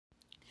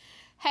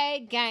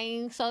Hey,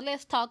 gang. So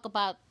let's talk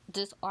about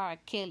this R.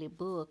 Kelly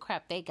bull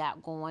crap they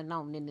got going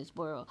on in this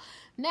world.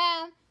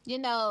 Now,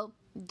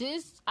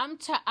 this I'm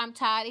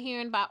tired of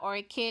hearing about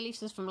R. Kelly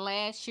since from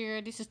last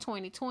year. This is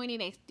 2020.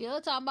 They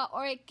still talking about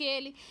R.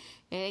 Kelly.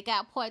 And they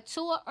got part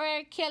 2 of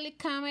R. Kelly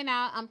coming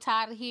out. I'm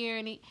tired of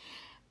hearing it.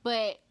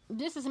 But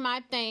this is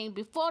my thing.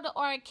 Before the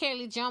R.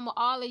 Kelly drama,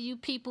 all of you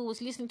people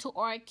was listening to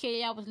R.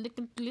 Kelly. I was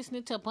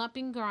listening to Bump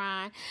and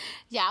Grind.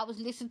 Y'all was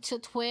listening to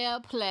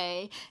 12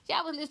 Play.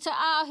 Y'all was listening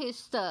to all his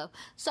stuff.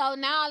 So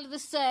now all of a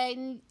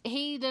sudden,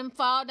 he done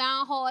fall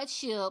down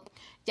hardship.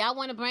 Y'all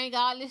want to bring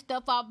all this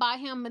stuff out about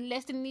him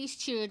molesting these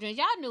children.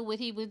 Y'all knew what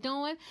he was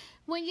doing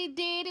when you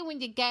did it,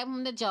 when you gave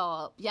him the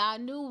job. Y'all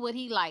knew what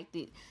he liked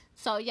it.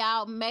 So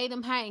y'all made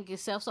him hang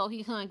himself, so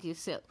he hung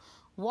himself.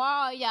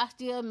 Why are y'all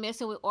still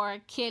messing with R.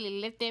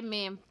 Kelly? Let that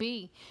man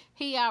be.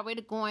 He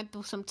already going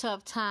through some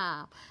tough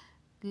time.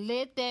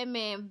 Let that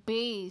man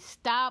be.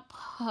 Stop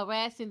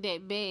harassing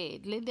that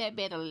bed. Let that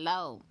bed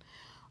alone.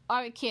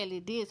 R. Kelly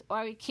this,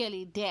 R.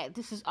 Kelly that.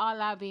 This is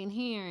all I've been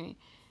hearing.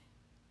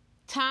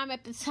 Time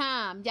after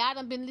time. Y'all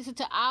done been listening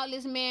to all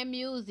this man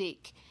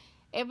music.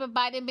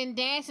 Everybody been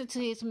dancing to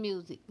his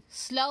music.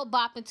 Slow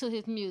bopping to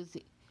his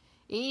music.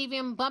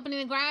 Even bumping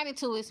and grinding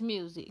to his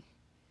music.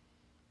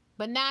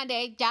 But now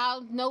that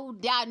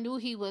y'all knew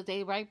he was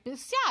a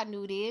rapist. Y'all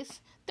knew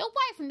this. The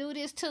wife knew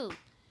this too.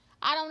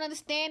 I don't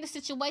understand the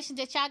situation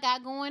that y'all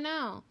got going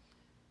on.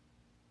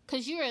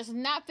 Because you're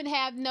not finna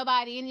have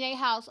nobody in their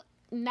house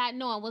not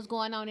knowing what's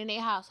going on in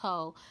their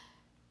household.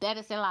 That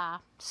is a lie.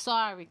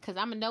 Sorry, because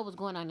I'm going to know what's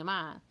going on in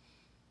mine.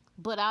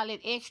 But all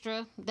that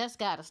extra, that's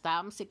got to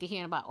stop. I'm sick of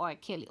hearing about R.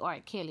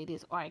 Kelly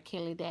this, R.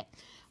 Kelly that.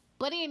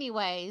 But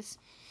anyways,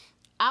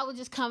 I was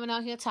just coming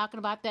on here talking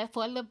about that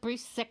for a little brief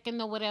second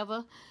or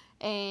whatever.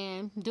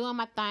 And doing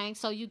my thing.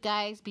 So you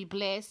guys be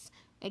blessed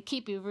and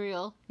keep it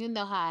real. You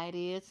know how it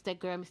is. It's that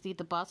girl, Miss the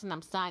Boss, and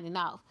I'm signing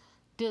off.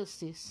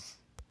 Deuces.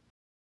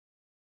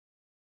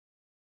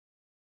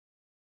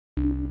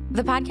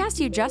 The podcast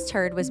you just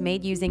heard was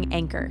made using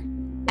Anchor.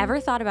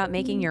 Ever thought about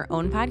making your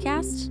own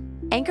podcast?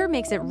 Anchor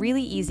makes it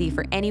really easy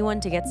for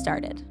anyone to get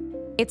started.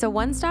 It's a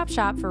one-stop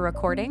shop for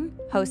recording,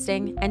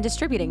 hosting, and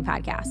distributing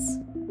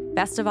podcasts.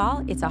 Best of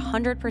all, it's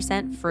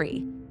 100%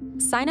 free.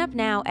 Sign up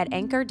now at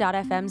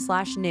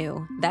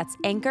anchor.fm/new. That's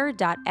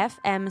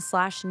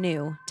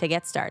anchor.fm/new to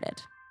get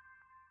started.